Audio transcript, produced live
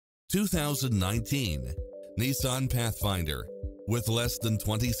2019 Nissan Pathfinder. With less than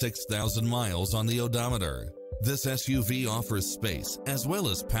 26,000 miles on the odometer, this SUV offers space as well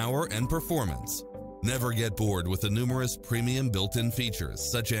as power and performance. Never get bored with the numerous premium built-in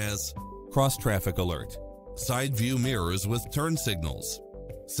features such as cross-traffic alert, side view mirrors with turn signals,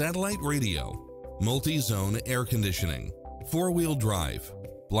 satellite radio, multi-zone air conditioning, four-wheel drive,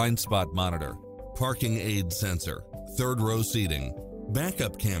 blind spot monitor, parking aid sensor, third-row seating,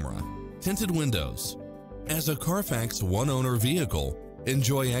 backup camera, tinted windows. As a Carfax one-owner vehicle,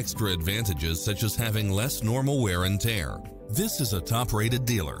 enjoy extra advantages such as having less normal wear and tear. This is a top-rated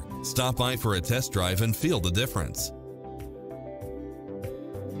dealer. Stop by for a test drive and feel the difference.